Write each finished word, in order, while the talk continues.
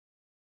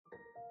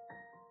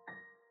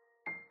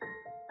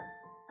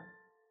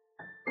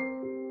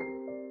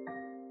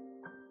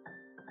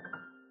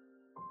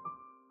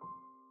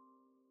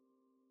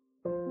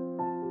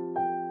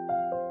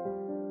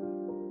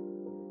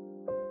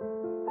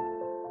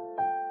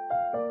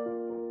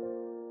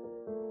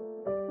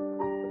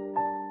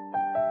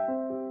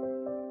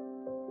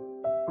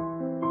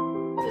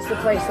the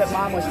place that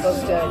Mom was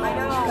supposed to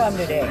come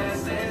today.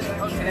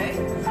 Oh, today?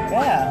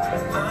 Yeah.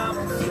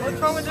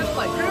 What's wrong with this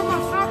place? Grandma,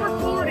 stop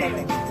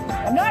recording.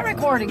 I'm not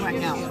recording right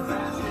now.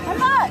 I'm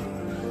not.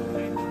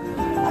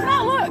 I'm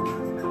not, look.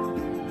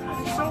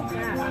 So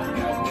bad.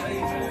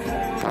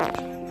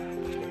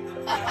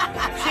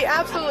 She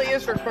absolutely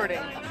is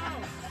recording.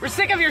 We're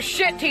sick of your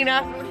shit,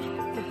 Tina.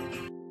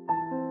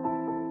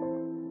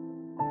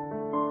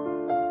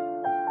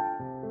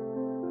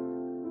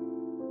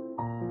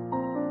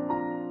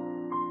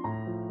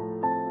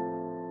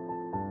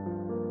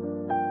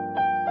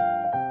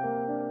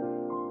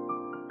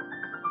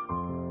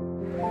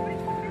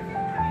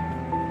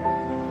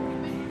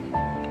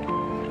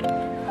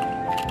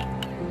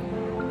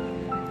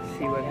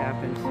 See what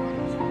happens.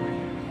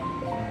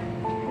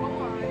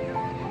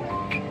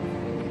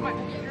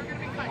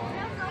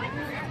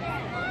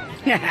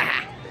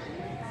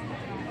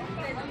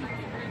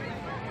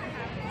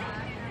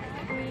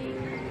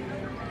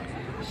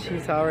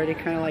 She's already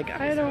kind of like,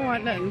 I don't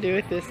want nothing to do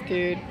with this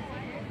dude.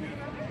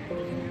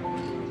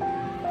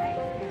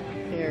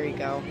 There we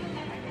go.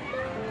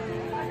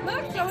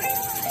 Look, Zoe.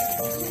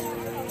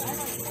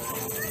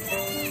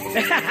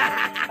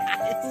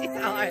 She's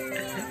all right.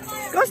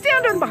 Go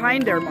stand in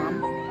behind there,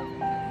 Mom.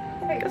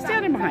 Hey, go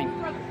stand in behind.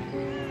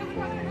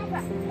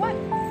 What?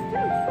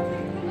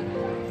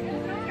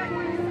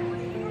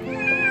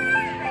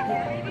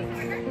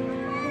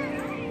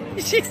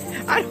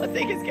 I don't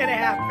think it's gonna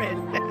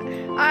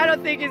happen. I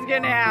don't think it's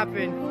gonna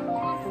happen.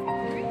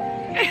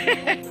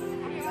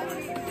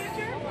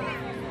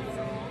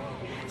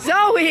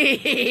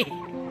 Zoe!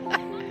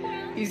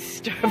 You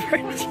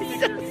stubborn. She's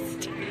so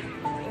stubborn.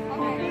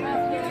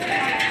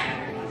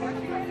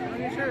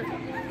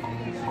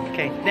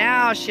 Okay,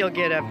 now she'll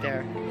get up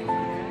there.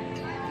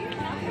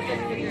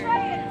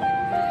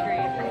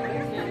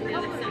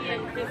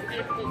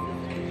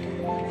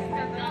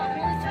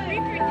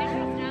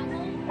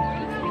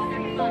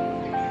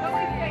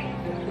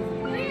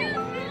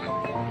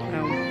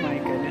 Oh my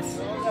goodness.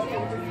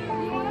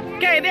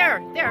 Okay,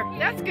 there.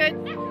 That's good.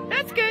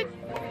 That's good.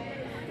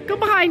 Go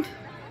behind.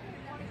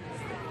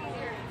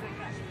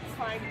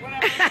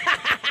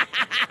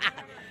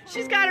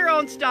 She's got her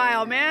own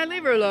style, man.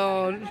 Leave her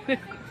alone.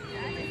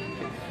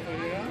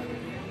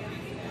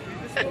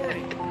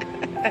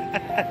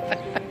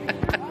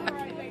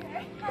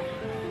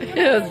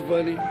 That's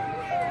funny.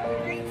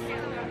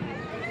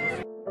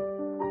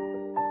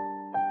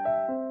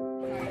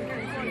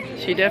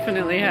 She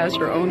definitely has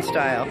her own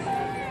style.